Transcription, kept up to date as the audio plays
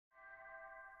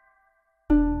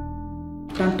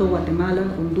tanto Guatemala,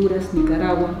 Honduras,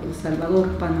 Nicaragua, El Salvador,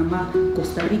 Panamá,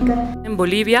 Costa Rica. En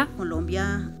Bolivia,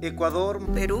 Colombia, Ecuador,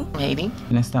 Perú, Haití,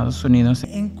 en Estados Unidos,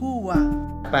 en Cuba,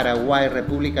 Paraguay,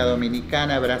 República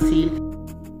Dominicana, Brasil.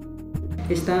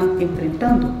 Están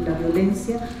enfrentando la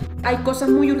violencia. Hay cosas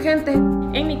muy urgentes.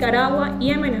 En Nicaragua y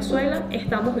en Venezuela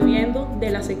estamos viviendo de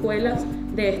las secuelas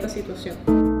de esta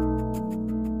situación.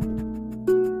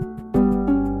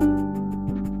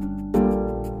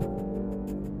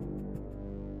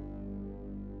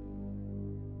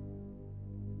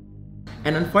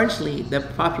 and unfortunately the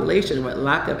population with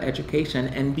lack of education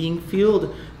and being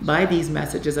fueled by these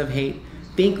messages of hate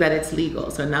think that it's legal.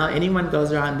 So now anyone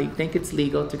goes around, they think it's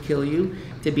legal to kill you,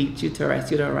 to beat you, to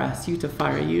arrest you, to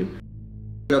fire you.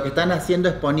 Lo que están haciendo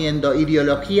es poniendo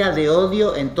ideología de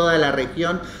odio en toda la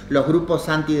región, los grupos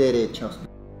antiderechos.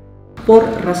 Por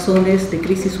razones de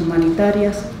crisis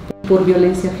humanitarias, por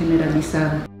violencia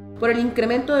generalizada. Por el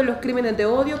incremento de los crímenes de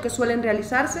odio que suelen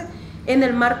realizarse en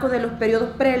el marco de los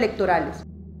periodos preelectorales.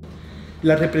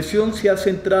 La represión se ha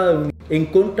centrado en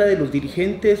contra de los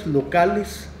dirigentes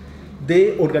locales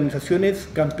de organizaciones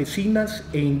campesinas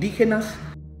e indígenas.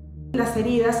 Las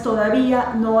heridas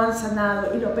todavía no han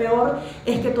sanado y lo peor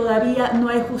es que todavía no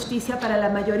hay justicia para la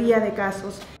mayoría de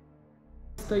casos.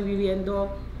 Estoy viviendo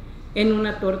en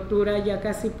una tortura ya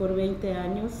casi por 20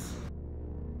 años.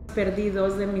 Perdí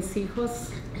 2 de mis hijos,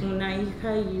 una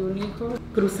hija y un hijo,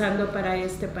 cruzando para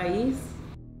este país.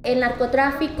 El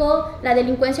narcotráfico, la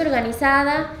delincuencia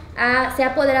organizada se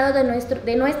ha apoderado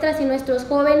de nuestras y nuestros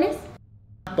jóvenes.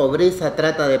 Pobreza,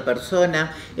 trata de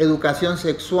personas, educación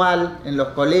sexual en los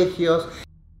colegios.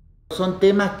 Son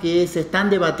temas que se están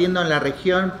debatiendo en la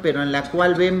región, pero en la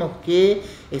cual vemos que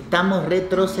estamos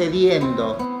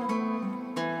retrocediendo.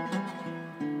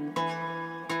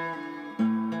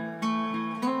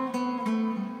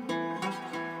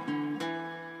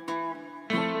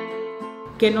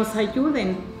 Que nos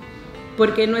ayuden,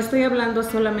 porque no estoy hablando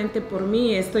solamente por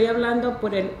mí, estoy hablando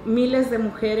por miles de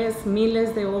mujeres,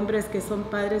 miles de hombres que son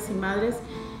padres y madres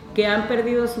que han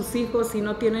perdido sus hijos y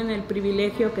no tienen el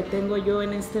privilegio que tengo yo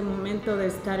en este momento de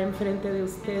estar enfrente de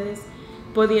ustedes,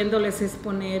 pudiéndoles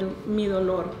exponer mi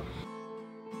dolor.